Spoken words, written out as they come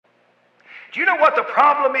Do you know what the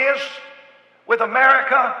problem is with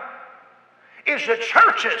America? Is the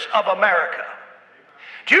churches of America.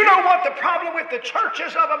 Do you know what the problem with the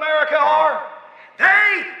churches of America are?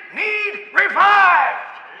 They need revived.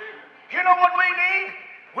 You know what we need?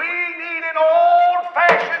 We need an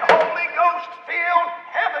old-fashioned, Holy Ghost-filled,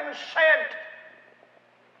 heaven-sent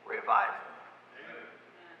revival.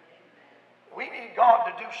 We need God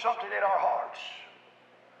to do something in our hearts.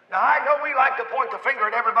 Now, I know we like to point the finger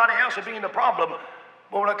at everybody else as being the problem,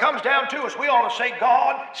 but when it comes down to us, we ought to say,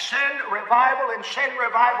 God, send revival, and send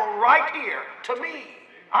revival right here to me.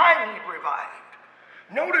 I need revived.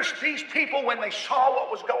 Notice these people, when they saw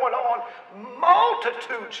what was going on,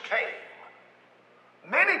 multitudes came.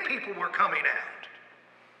 Many people were coming out.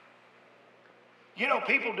 You know,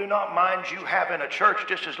 people do not mind you having a church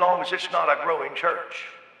just as long as it's not a growing church.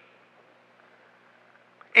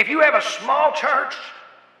 If you have a small church,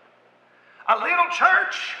 a little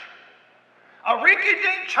church, a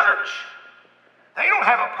rinky-dink church, they don't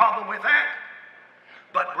have a problem with that.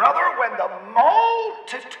 But brother, when the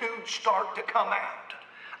multitudes start to come out,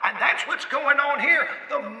 and that's what's going on here,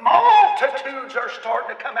 the multitudes are starting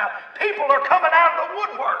to come out. People are coming out of the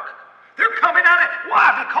woodwork. They're coming out of,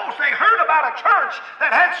 why? Because they heard about a church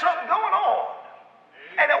that had something going on.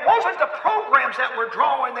 And it wasn't the programs that were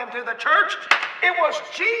drawing them to the church. It was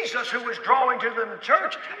Jesus who was drawing to them the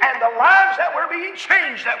church, and the lives that were being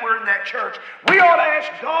changed that were in that church. We ought to ask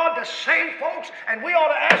God to save folks, and we ought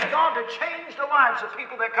to ask God to change the lives of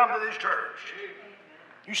people that come to this church.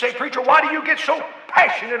 You say, preacher, why do you get so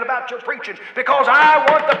passionate about your preaching? Because I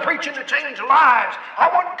want the preaching to change lives. I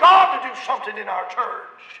want God to do something in our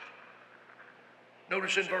church.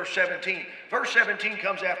 Notice in verse 17. Verse 17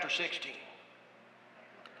 comes after 16.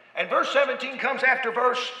 And verse 17 comes after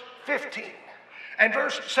verse 15. And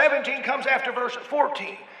verse 17 comes after verse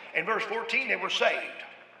 14. In verse 14, they were saved.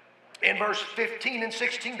 In verse 15 and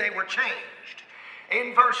 16, they were changed.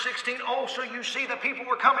 In verse 16, also you see the people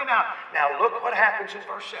were coming out. Now look what happens in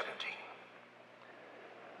verse 17.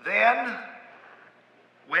 Then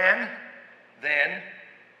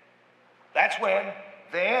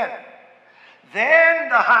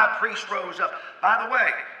the high priest rose up. By the way,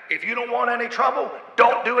 if you don't want any trouble,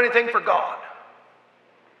 don't do anything for God.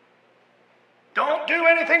 Don't do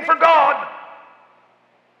anything for God.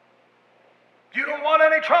 You don't want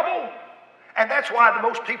any trouble. And that's why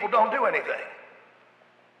most people don't do anything.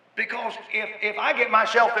 Because if I get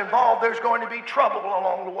myself involved, there's going to be trouble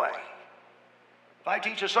along the way. If I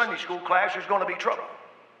teach a Sunday school class, there's going to be trouble.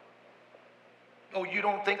 Oh, you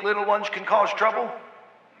don't think little ones can cause trouble?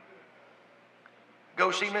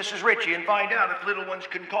 Go see Mrs. Ritchie and find out if little ones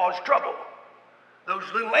can cause trouble. Those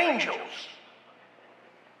little angels.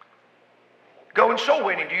 Go in soul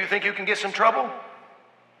winning. Do you think you can get some trouble?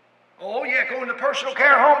 Oh, yeah, go in the personal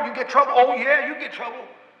care home, you get trouble. Oh, yeah, you get trouble.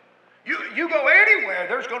 You go anywhere,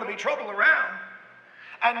 there's going to be trouble around.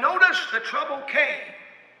 And notice the trouble came.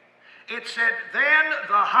 It said, then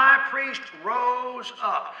the high priest rose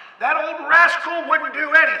up. That old rascal wouldn't do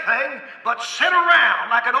anything but sit around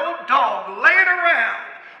like an old dog laying around.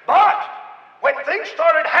 But when things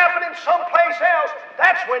started happening someplace else,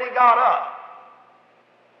 that's when he got up.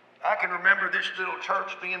 I can remember this little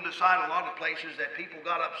church being beside a lot of places that people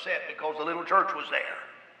got upset because the little church was there.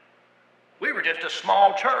 We were just a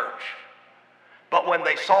small church. But when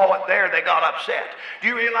they saw it there, they got upset. Do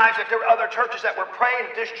you realize that there were other churches that were praying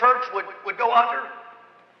that this church would go under?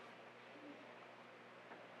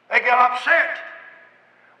 They got upset.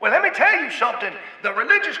 Well, let me tell you something. The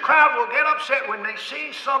religious crowd will get upset when they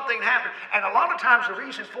see something happen. And a lot of times the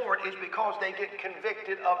reason for it is because they get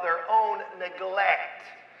convicted of their own neglect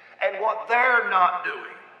and what they're not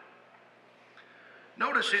doing.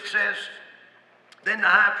 Notice it says, then the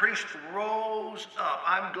high priest rose up.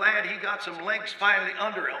 I'm glad he got some legs finally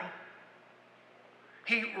under him.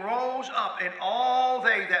 He rose up, and all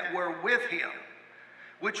they that were with him,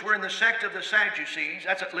 which were in the sect of the Sadducees,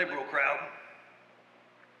 that's a liberal crowd.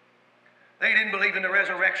 They didn't believe in the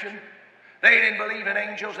resurrection. They didn't believe in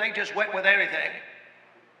angels. They just went with everything.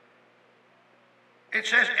 It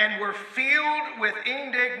says, and were filled with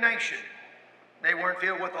indignation. They weren't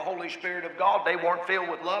filled with the Holy Spirit of God. They weren't filled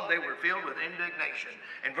with love. They were filled with indignation.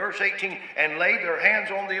 In verse 18, and laid their hands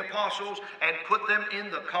on the apostles and put them in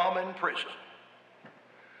the common prison.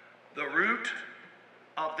 The root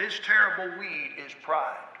of this terrible weed is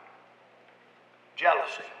pride,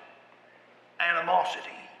 jealousy, animosity.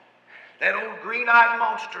 That old green-eyed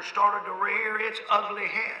monster started to rear its ugly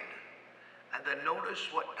head. And then notice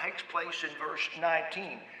what takes place in verse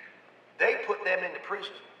 19. They put them into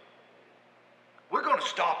prison. We're going to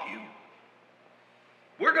stop you.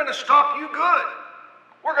 We're going to stop you good.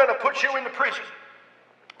 We're going to put you into prison.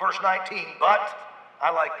 Verse 19, but, I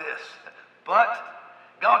like this, but,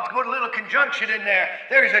 God's put a little conjunction in there.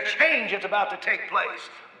 There's a change that's about to take place.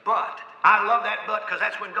 But, I love that but because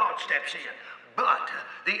that's when God steps in. But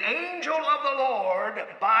the angel of the Lord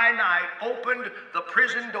by night opened the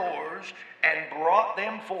prison doors and brought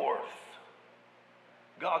them forth.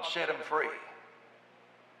 God set them free.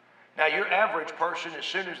 Now, your average person, as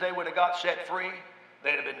soon as they would have got set free,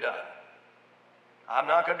 they'd have been done. I'm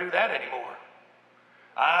not going to do that anymore.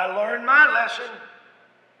 I learned my lesson.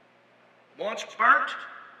 Once burnt,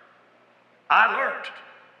 I learned.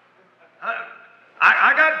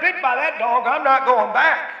 I got bit by that dog. I'm not going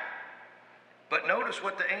back. But notice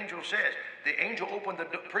what the angel says. The angel opened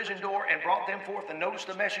the prison door and brought them forth, and notice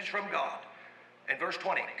the message from God. In verse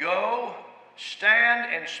 20, go,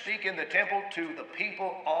 stand and speak in the temple to the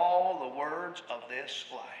people all the words of this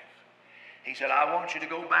life. He said, I want you to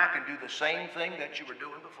go back and do the same thing that you were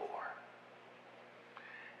doing before.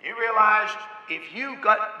 You realize if you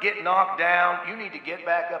get knocked down, you need to get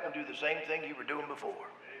back up and do the same thing you were doing before.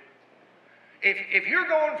 If you're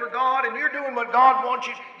going for God and you're doing what God wants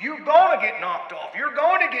you, you're going to get knocked off. You're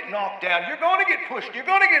going to get knocked down. You're going to get pushed. You're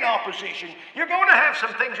going to get opposition. You're going to have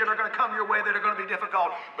some things that are going to come your way that are going to be difficult,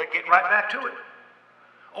 but get right back to it.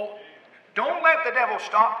 Oh, don't let the devil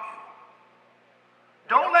stop you.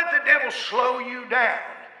 Don't let the devil slow you down.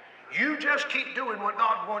 You just keep doing what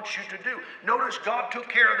God wants you to do. Notice God took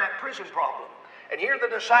care of that prison problem. And here the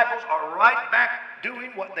disciples are right back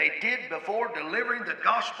doing what they did before, delivering the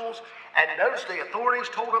Gospels. And notice the authorities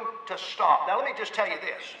told them to stop. Now let me just tell you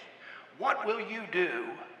this. What will you do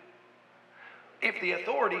if the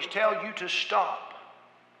authorities tell you to stop?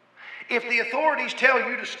 If the authorities tell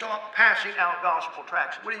you to stop passing out gospel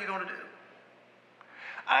tracts, what are you going to do?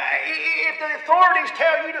 If the authorities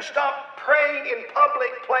tell you to stop praying in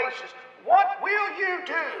public places, what will you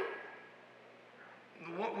do?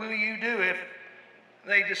 What will you do if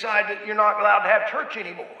they decide that you're not allowed to have church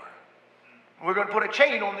anymore? We're going to put a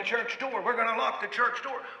chain on the church door. We're going to lock the church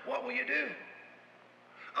door. What will you do?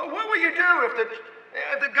 What will you do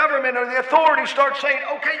if the government or the authorities start saying,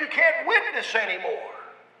 okay, you can't witness anymore?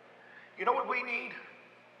 You know what we need?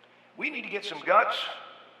 We need to get some guts.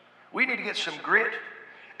 We need to get some grit.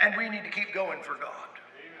 And we need to keep going for God.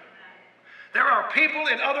 There are people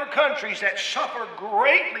in other countries that suffer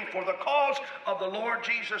greatly for the cause of the Lord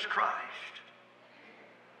Jesus Christ.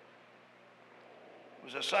 It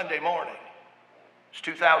was a Sunday morning. It's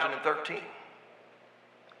 2013.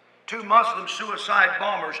 2 Muslim suicide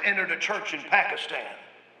bombers entered a church in Pakistan.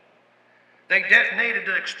 They detonated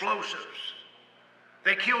the explosives.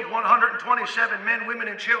 They killed 127 men, women,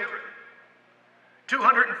 and children.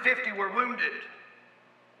 250 were wounded.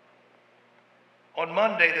 On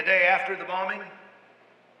Monday, the day after the bombing,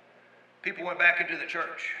 people went back into the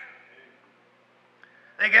church.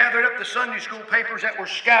 They gathered up the Sunday school papers that were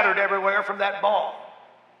scattered everywhere from that bomb.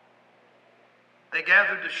 They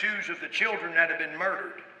gathered the shoes of the children that had been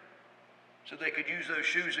murdered so they could use those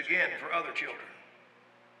shoes again for other children.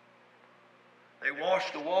 They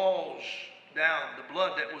washed the walls down, the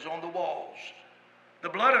blood that was on the walls, the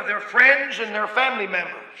blood of their friends and their family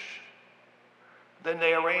members. Then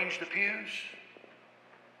they arranged the pews.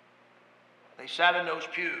 They sat in those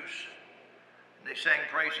pews and they sang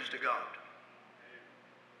praises to God.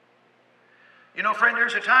 You know, friend,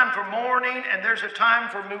 there's a time for mourning and there's a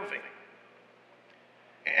time for moving.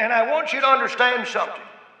 And I want you to understand something.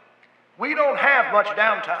 We don't have much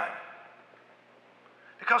downtime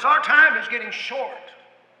because our time is getting short.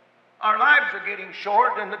 Our lives are getting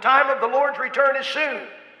short and the time of the Lord's return is soon.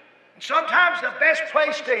 And sometimes the best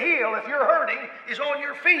place to heal if you're hurting is on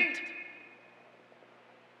your feet.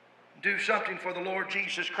 Do something for the Lord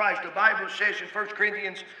Jesus Christ. The Bible says in 1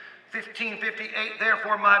 Corinthians 15:58,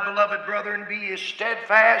 therefore, my beloved brethren, be ye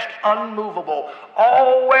steadfast, unmovable,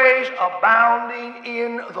 always abounding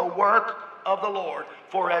in the work of the Lord,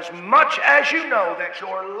 for as much as you know that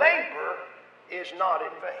your labor is not in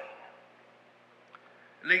vain.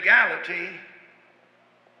 Legality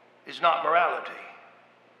is not morality.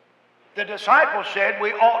 The disciples said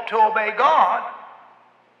we ought to obey God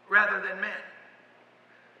rather than men.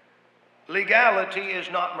 Legality is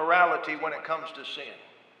not morality when it comes to sin.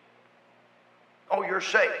 Oh, you're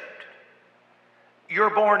saved.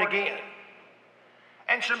 You're born again.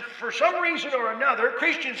 And for some reason or another,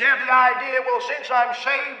 Christians have the idea, well, since I'm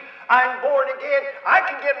saved, I'm born again, I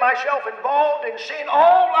can get myself involved in sin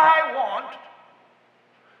all I want,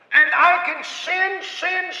 and I can sin,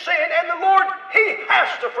 and the Lord, He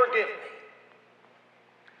has to forgive me.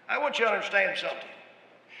 I want you to understand something.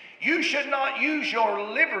 You should not use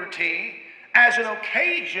your liberty as an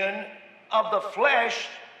occasion of the flesh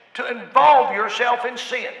to involve yourself in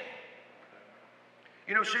sin.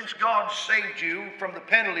 You know, since God saved you from the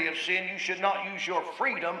penalty of sin, you should not use your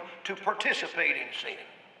freedom to participate in sin.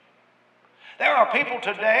 There are people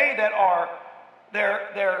today that are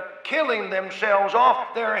they're killing themselves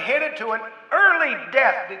off. They're headed to an early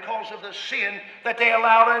death because of the sin that they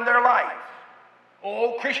allowed in their life.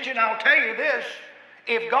 Oh, Christian, I'll tell you this.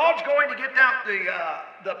 If God's going to get out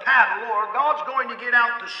the paddle, or God's going to get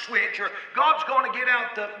out the switch, or God's going to get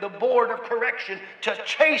out the board of correction to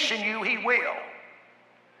chasten you, He will.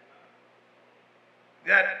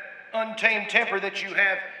 That untamed temper that you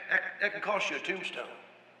have, that can cost you a tombstone.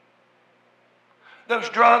 Those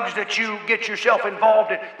drugs that you get yourself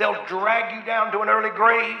involved in, they'll drag you down to an early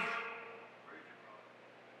grave.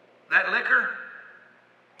 That liquor,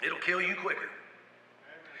 it'll kill you quicker.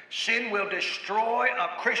 Sin will destroy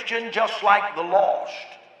a Christian just like the lost.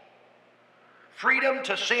 Freedom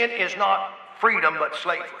to sin is not freedom but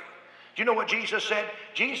slavery. Do you know what Jesus said?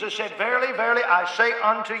 Jesus said, "Verily, verily, I say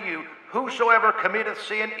unto you, whosoever committeth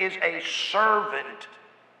sin is a servant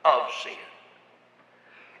of sin."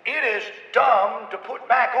 It is dumb to put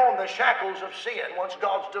back on the shackles of sin once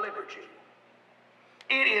God's delivered you.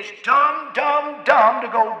 It is dumb to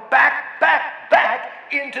go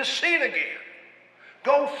back into sin again.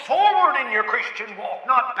 Go forward in your Christian walk,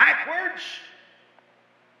 not backwards.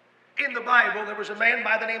 In the Bible, there was a man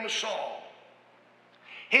by the name of Saul.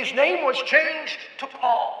 His name was changed to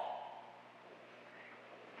Paul.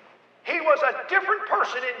 He was a different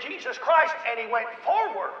person in Jesus Christ, and he went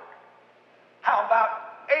forward. How about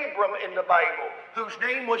Abram in the Bible, whose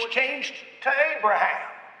name was changed to Abraham?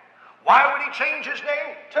 Why would he change his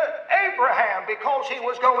name to Abraham? Because he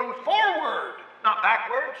was going forward, not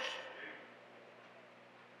backwards.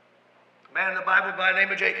 A man in the Bible by the name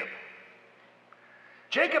of Jacob.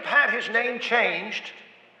 Jacob had his name changed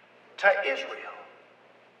to Israel.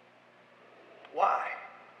 Why?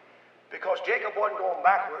 Because Jacob wasn't going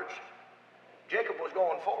backwards. Jacob was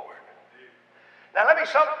going forward. Now let me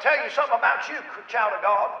tell you something about you, child of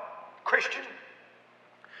God, Christian.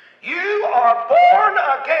 You are born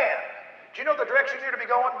again. Do you know the direction you're to be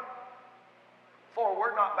going?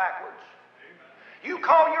 Forward, not backwards. You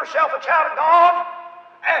call yourself a child of God,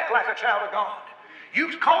 act like a child of God.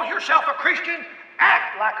 You call yourself a Christian,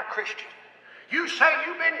 act like a Christian. You say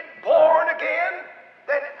you've been born again,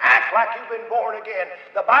 then act like you've been born again.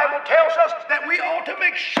 The Bible tells us that we ought to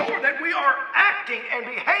make sure that we are acting and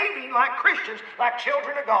behaving like Christians, like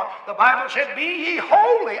children of God. The Bible said, "Be ye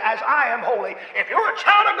holy as I am holy." If you're a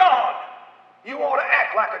child of God, you ought to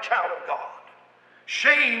act like a child of God.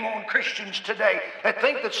 Shame on Christians today that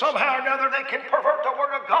think that somehow or another they can pervert the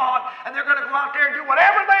Word of God and they're going to go out there and do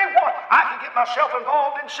whatever they want. I can get myself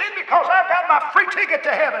involved in sin because I've got my free ticket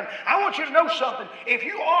to heaven. I want you to know something. If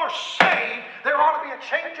you are saved, there ought to be a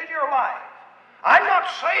change in your life. I'm not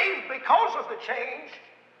saved because of the change.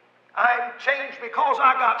 I'm changed because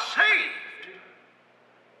I got saved.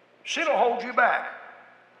 Sin will hold you back.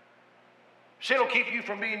 Sin will keep you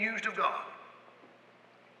from being used of God.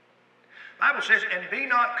 The Bible says, "And be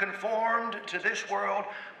not conformed to this world,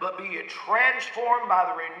 but be ye transformed by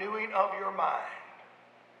the renewing of your mind."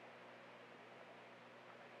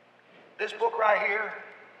 This book right here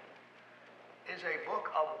is a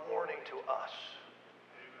book of warning to us.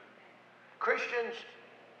 Christians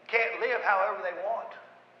can't live however they want.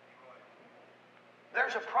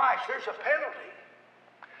 There's a price, there's a penalty.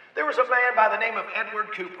 There was a man by the name of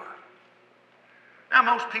Edward Cooper. Now,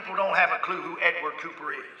 most people don't have a clue who Edward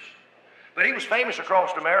Cooper is. But he was famous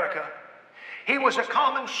across America. He was a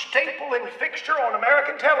common staple and fixture on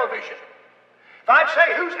American television. If I'd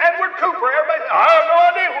say, "Who's Edward Cooper?" everybody says, "I have no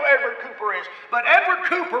idea who Edward Cooper is." But Edward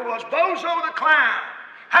Cooper was Bozo the Clown.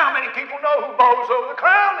 How many people know who Bozo the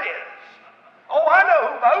Clown is? Oh, I know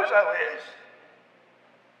who Bozo is.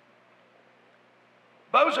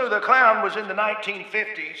 Bozo the Clown was in the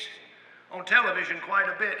 1950s on television quite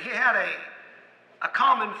a bit. He had a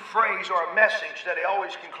common phrase or a message that he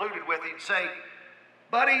always concluded with. He'd say,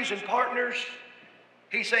 "Buddies and partners,"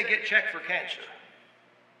 he'd say, "get checked for cancer."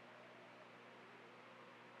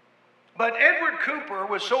 But Edward Cooper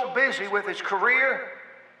was so busy with his career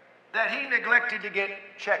that he neglected to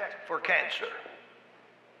get checked for cancer.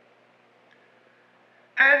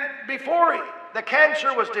 And before the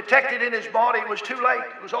cancer was detected in his body, it was too late.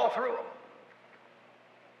 It was all through him.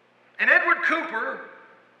 And Edward Cooper,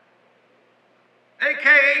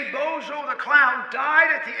 a.k.a. Bozo the Clown,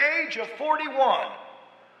 died at the age of 41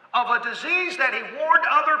 of a disease that he warned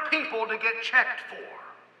other people to get checked for.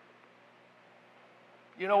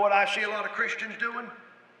 You know what I see a lot of Christians doing?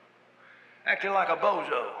 Acting like a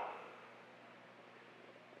bozo.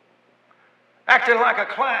 acting like a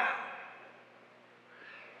clown.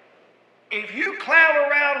 If you clown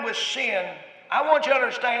around with sin, I want you to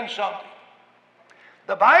understand something.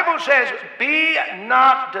 The Bible says, be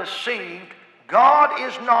not deceived, God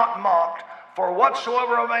is not mocked, for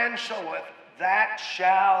whatsoever a man soweth, that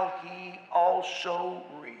shall he also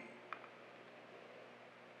reap.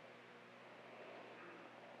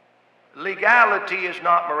 Legality is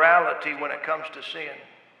not morality when it comes to sin.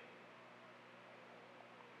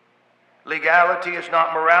 Legality is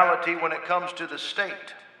not morality when it comes to the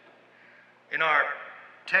state. In our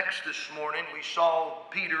text this morning, we saw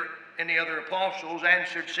Peter and the other apostles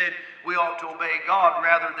said, we ought to obey God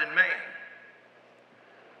rather than man.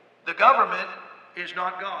 The government is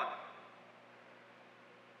not God.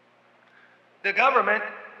 The government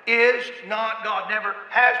is not God. Never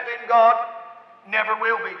has been God, never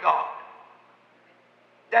will be God.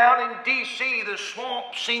 Down in D.C., the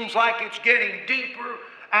swamp seems like it's getting deeper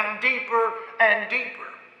and deeper and deeper.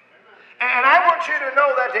 And I want you to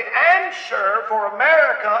know that the answer for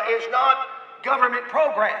America is not government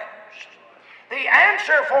programs. The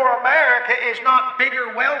answer for America is not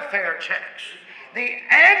bigger welfare checks. The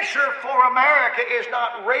answer for America is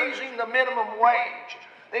not raising the minimum wage.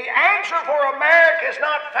 The answer for America is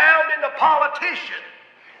not found in the politician.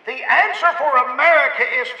 The answer for America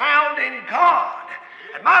is found in God.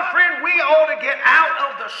 And my friend, we ought to get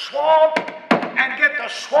out of the swamp and get the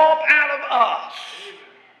swamp out of us.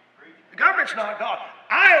 The government's not God.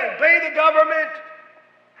 I obey the government.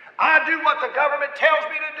 I do what the government tells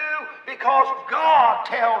me to do because God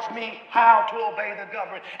tells me how to obey the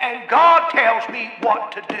government. And God tells me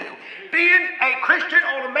what to do. Being a Christian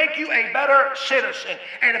ought to make you a better citizen.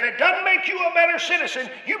 And if it doesn't make you a better citizen,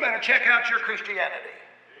 you better check out your Christianity.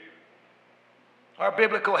 Our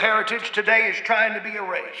biblical heritage today is trying to be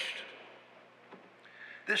erased.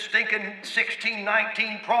 This stinking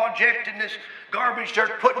 1619 project and this garbage they're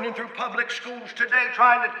putting in through public schools today,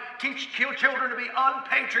 trying to teach children to be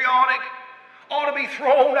unpatriotic, ought to be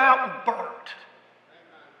thrown out and burnt.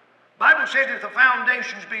 The Bible says if the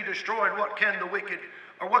foundations be destroyed, what can the wicked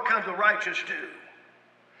or what can the righteous do?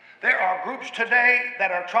 There are groups today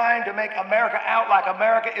that are trying to make America out like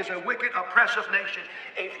America is a wicked, oppressive nation.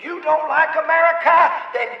 If you don't like America,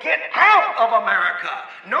 then get out of America.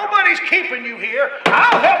 Nobody's keeping you here.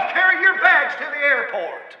 I'll help carry your bags to the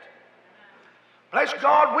airport. Bless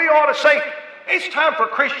God, we ought to say, it's time for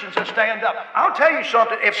Christians to stand up. I'll tell you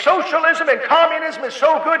something. If socialism and communism is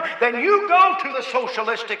so good, then you go to the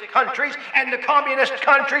socialistic countries and the communist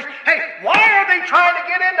countries. Hey, why are they trying to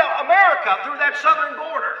get into America through that southern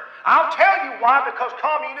border? I'll tell you why, because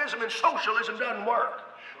communism and socialism doesn't work.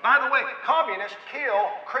 By the way, communists kill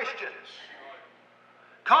Christians.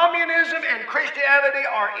 Communism and Christianity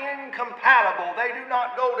are incompatible. They do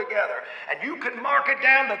not go together. And you can mark it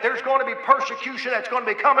down that there's going to be persecution that's going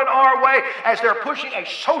to be coming our way as they're pushing a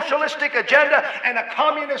socialistic agenda and a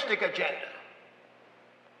communistic agenda.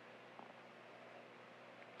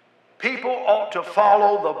 People ought to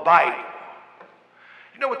follow the Bible.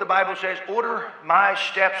 You know what the Bible says? Order my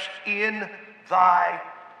steps in thy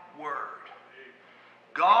word.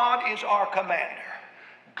 God is our commander.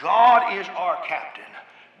 God is our captain.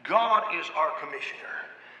 God is our commissioner.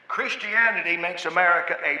 Christianity makes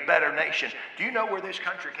America a better nation. Do you know where this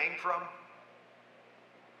country came from?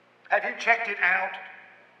 Have you checked it out?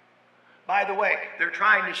 By the way, they're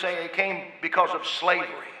trying to say it came because of slavery.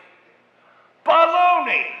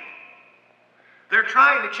 Baloney! They're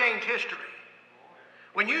trying to change history.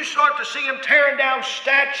 When you start to see them tearing down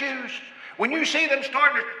statues, when you see them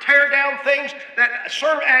starting to tear down things that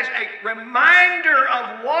serve as a reminder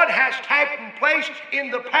of what has taken place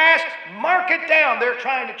in the past, mark it down. They're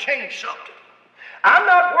trying to change something. I'm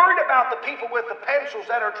not worried about the people with the pencils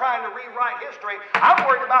that are trying to rewrite history. I'm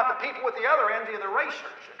worried about the people with the other end, the erasers,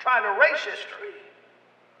 trying to erase history.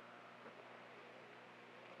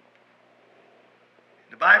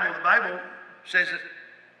 The Bible says that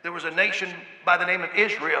there was a nation by the name of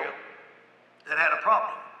Israel that had a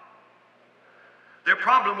problem. Their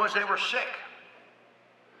problem was they were sick.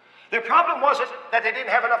 Their problem wasn't that they didn't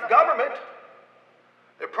have enough government.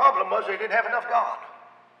 Their problem was they didn't have enough God.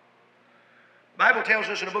 The Bible tells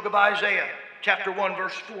us in the book of Isaiah, chapter 1,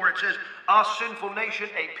 verse 4, it says, "A sinful nation,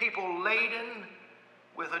 a people laden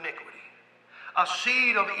with iniquity, a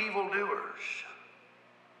seed of evildoers,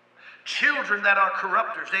 children that are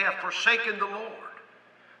corrupters, they have forsaken the Lord.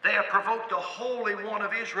 They have provoked the Holy One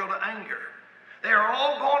of Israel to anger. They are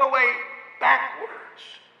all gone away backwards.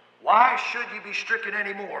 Why should ye be stricken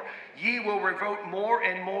any more? Ye will revolt more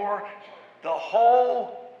and more. The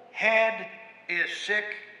whole head is sick,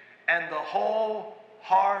 and the whole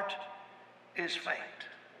heart is faint."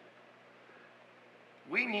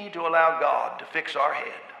 We need to allow God to fix our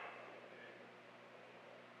head.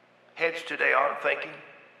 Heads today aren't thinking.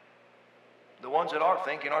 The ones that are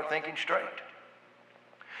thinking aren't thinking straight.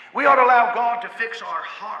 We ought to allow God to fix our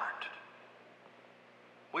heart.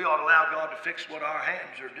 We ought to allow God to fix what our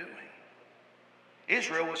hands are doing.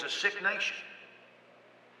 Israel was a sick nation.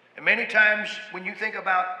 And many times when you think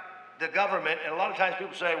about the government, and a lot of times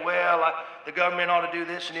people say, well, the government ought to do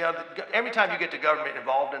this and the other. Every time you get the government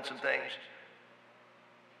involved in some things,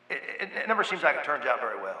 it never seems like it turns out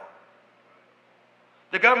very well.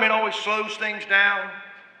 The government always slows things down.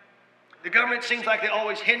 The government seems like they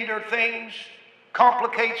always hinder things,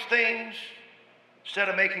 complicates things, instead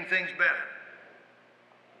of making things better.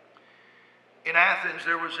 In Athens,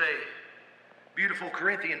 there was a beautiful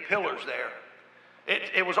Corinthian pillars there.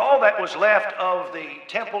 It was all that was left of the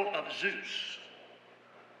temple of Zeus.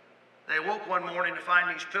 They woke one morning to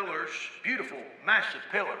find these pillars, beautiful, massive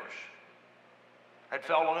pillars, had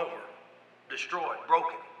fallen over, destroyed,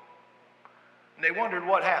 broken. And they wondered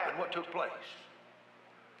what happened, what took place.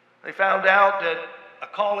 They found out that a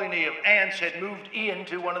colony of ants had moved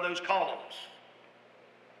into one of those columns,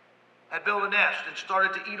 had built a nest and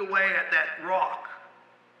started to eat away at that rock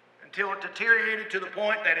until it deteriorated to the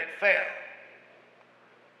point that it fell.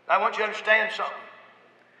 I want you to understand something.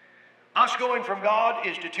 Us going from God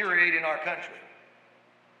is deteriorating our country.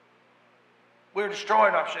 We're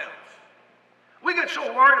destroying ourselves. We get so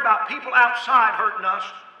worried about people outside hurting us,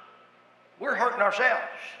 we're hurting ourselves.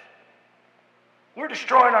 We're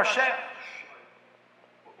destroying ourselves.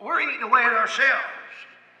 We're eating away at ourselves.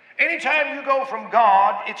 Anytime you go from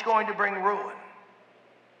God, it's going to bring ruin.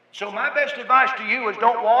 So my best advice to you is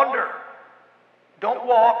don't wander. Don't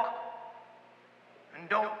walk. And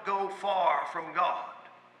don't go far from God,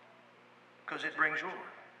 because it brings ruin.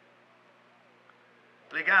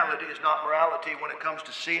 Legality is not morality when it comes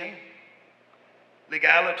to sin.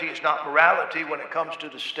 Legality is not morality when it comes to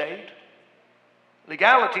the state.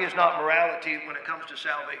 Legality is not morality when it comes to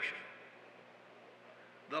salvation.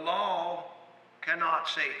 The law cannot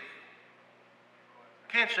save you.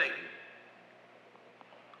 Can't save you.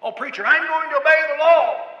 Oh, preacher, I'm going to obey the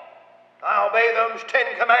law. I obey those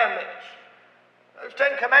 10 commandments. Those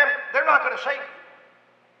 10 commandments, they're not going to save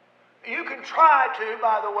you. You can try to,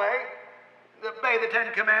 by the way, obey the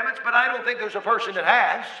 10 commandments, but I don't think there's a person that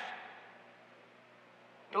has.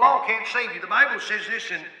 The law can't save you. The Bible says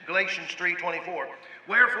this in Galatians 3:24.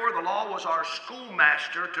 Wherefore the law was our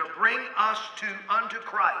schoolmaster to bring us unto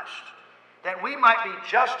Christ, that we might be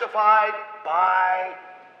justified by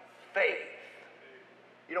faith.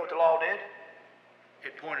 You know what the law did?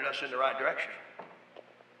 It pointed us in the right direction.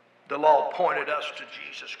 The law pointed us to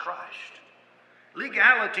Jesus Christ.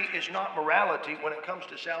 Legality is not morality when it comes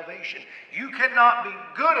to salvation. You cannot be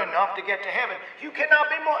good enough to get to heaven. You cannot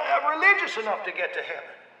be religious enough to get to heaven.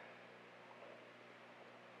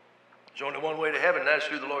 There's only one way to heaven, and that is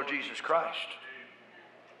through the Lord Jesus Christ.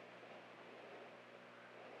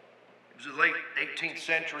 It was the late 18th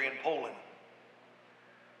century in Poland.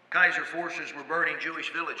 Kaiser forces were burning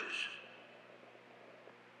Jewish villages.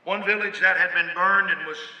 One village that had been burned and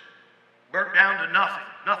was burnt down to nothing.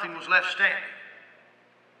 Nothing was left standing.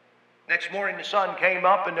 Next morning the sun came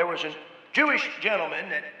up and there was a Jewish gentleman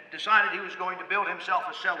that decided he was going to build himself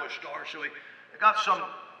a cellar store. So he got some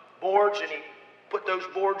boards and he put those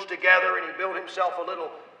boards together and he built himself a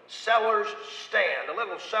little seller's stand, a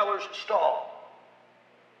little seller's stall.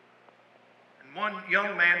 And one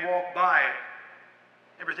young man walked by,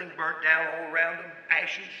 everything burnt down all around him,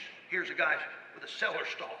 ashes. Here's a guy with a cellar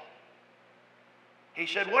stall. He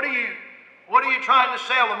said, what are you trying to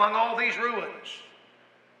sell among all these ruins?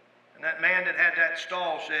 And that man that had that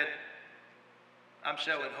stall said, I'm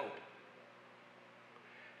selling hope.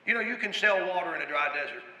 You know, you can sell water in a dry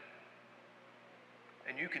desert.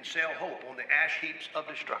 And you can sell hope on the ash heaps of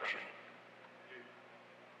destruction.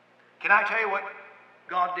 Can I tell you what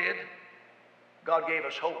God did? God gave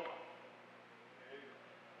us hope.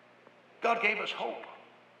 God gave us hope.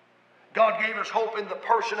 God gave us hope in the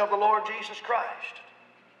person of the Lord Jesus Christ.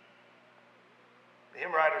 The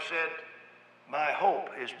hymn writer said, my hope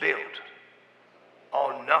is built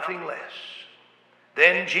on nothing less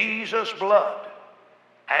than Jesus' blood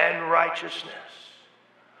and righteousness.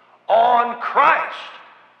 On Christ,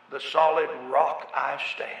 the solid rock I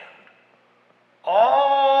stand.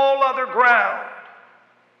 All other ground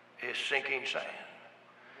is sinking sand.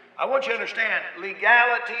 I want you to understand,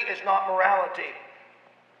 legality is not morality.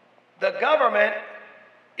 The government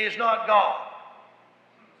is not God.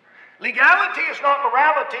 Legality is not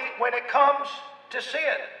morality when it comes to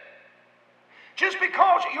sin. Just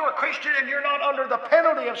because you're a Christian and you're not under the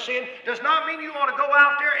penalty of sin does not mean you ought to go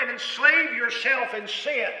out there and enslave yourself in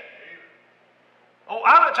sin. Oh,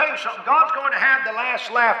 I'm going to tell you something. God's going to have the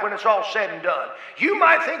last laugh when it's all said and done. You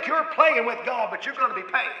might think you're playing with God, but you're going to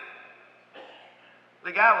be paying.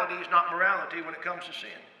 Legality is not morality when it comes to sin.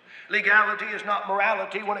 Legality is not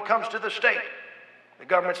morality when it comes to the state. The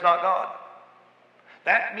government's not God.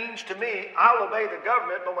 That means to me, I'll obey the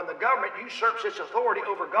government, but when the government usurps its authority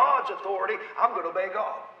over God's authority, I'm going to obey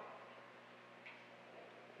God.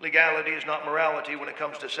 Legality is not morality when it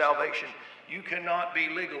comes to salvation. You cannot be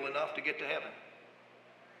legal enough to get to heaven.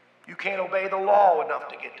 You can't obey the law enough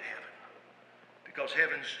to get to heaven, because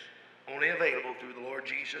heaven's only available through the Lord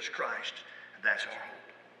Jesus Christ, and that's our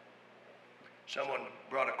hope. Someone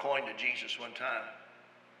brought a coin to Jesus one time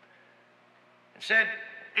and said,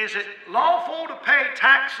 "Is it lawful to pay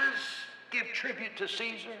taxes, give tribute to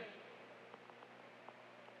Caesar?"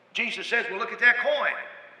 Jesus says, "Well, look at that coin.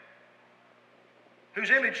 Whose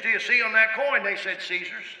image do you see on that coin?" They said,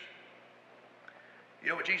 "Caesar's." You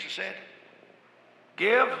know what Jesus said?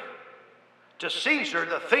 "Give to Caesar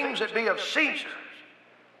the things that be of Caesar,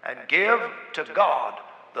 and give to God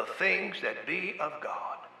the things that be of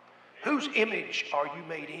God." Whose image are you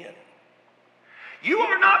made in? You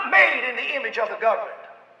are not made in the image of the government.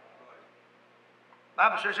 The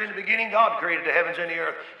Bible says in the beginning God created the heavens and the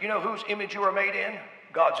earth. You know whose image you are made in?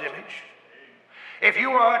 God's image. If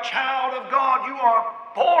you are a child of God, you are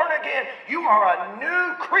born again. You are a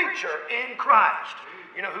new creature in Christ.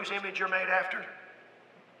 You know whose image you're made after?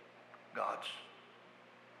 God's.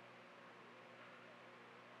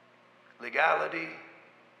 Legality,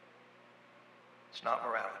 it's not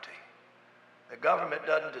morality. The government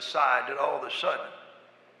doesn't decide that all of a sudden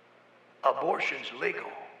abortion's legal,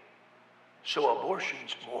 so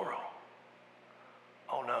abortion's moral.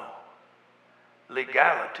 Oh no.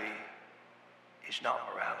 Legality is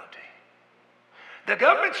not morality. The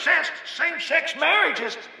government says same-sex marriage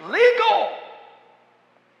is legal.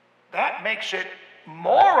 That makes it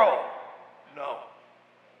moral. No.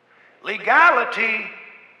 Legality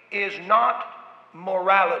is not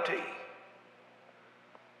morality.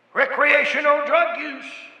 Recreational drug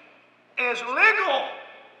use is legal.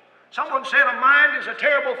 Someone said a mind is a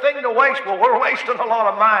terrible thing to waste. Well, we're wasting a lot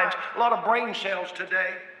of minds, a lot of brain cells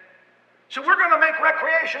today. So we're going to make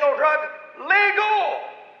recreational drug legal.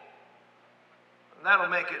 That'll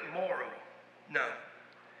make it moral. No.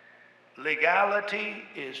 Legality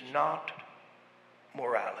is not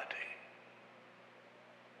morality.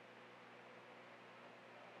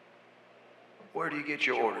 Where do you get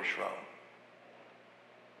your orders from?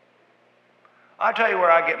 I'll tell you where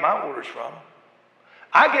I get my orders from.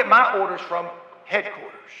 I get my orders from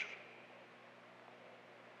headquarters.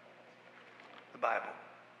 The Bible.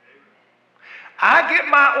 I get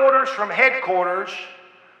my orders from headquarters,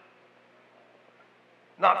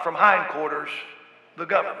 not from hindquarters, the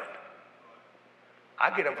government. I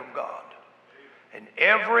get them from God. And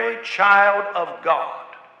every child of God,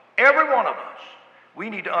 every one of us, we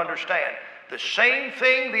need to understand the same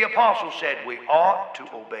thing the apostle said. We ought to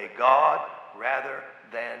obey God rather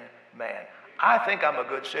than man. I think I'm a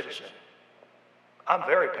good citizen. I'm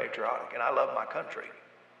very patriotic and I love my country.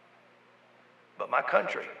 But my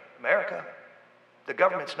country, America, the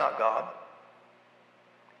government's not God.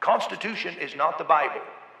 Constitution is not the Bible.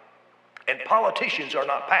 And politicians are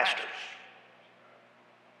not pastors.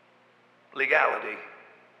 Legality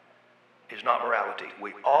is not morality.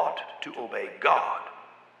 We ought to obey God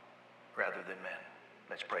rather than men.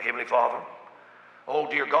 Let's pray. Heavenly Father, oh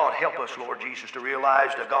dear God, help us, Lord Jesus, to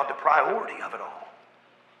realize that God, the priority of it all.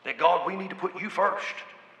 That God, we need to put you first.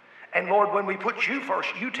 And Lord, when we put you first,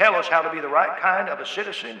 you tell us how to be the right kind of a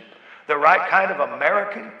citizen, the right kind of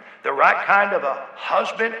American, the right kind of a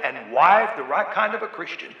husband and wife, the right kind of a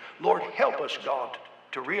Christian. Lord, help us, God,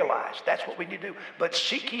 to realize that's what we need to do. But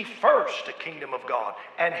seek ye first the kingdom of God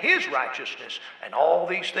and his righteousness, and all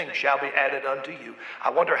these things shall be added unto you. I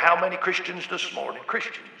wonder how many Christians this morning,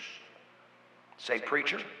 say,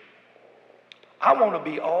 "Preacher, I want to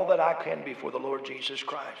be all that I can be for the Lord Jesus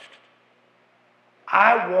Christ.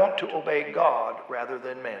 I want to obey God rather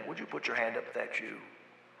than men." Would you put your hand up if that's you?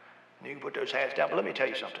 And you can put those hands down. But let me tell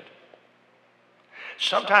you something.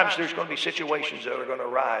 Sometimes there's going to be situations that are going to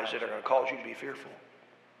arise that are going to cause you to be fearful.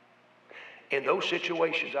 In those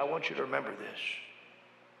situations, I want you to remember this.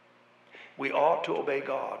 We ought to obey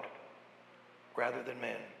God rather than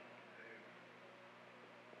men.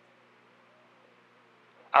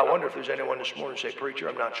 I wonder if there's anyone this morning who say, "Preacher,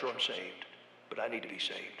 I'm not sure I'm saved, but I need to be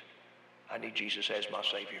saved. I need Jesus as my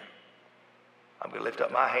Savior. I'm going to lift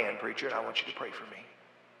up my hand, preacher, and I want you to pray for me."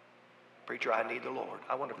 Preacher, I need the Lord.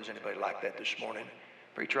 I wonder if there's anybody like that this morning.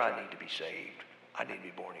 Preacher, I need to be saved. I need to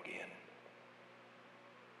be born again.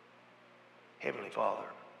 Heavenly Father,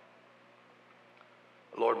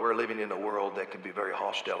 Lord, we're living in a world that can be very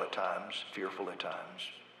hostile at times, fearful at times.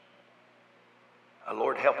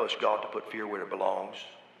 Lord, help us, God, to put fear where it belongs.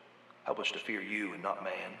 Help us to fear you and not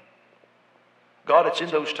man. God, it's in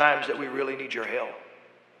those times that we really need your help.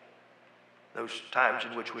 Those times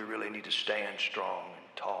in which we really need to stand strong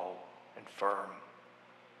and tall and firm.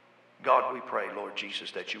 God, we pray, Lord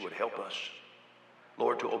Jesus, that you would help us,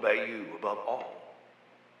 Lord, to obey you above all.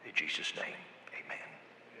 In Jesus' name.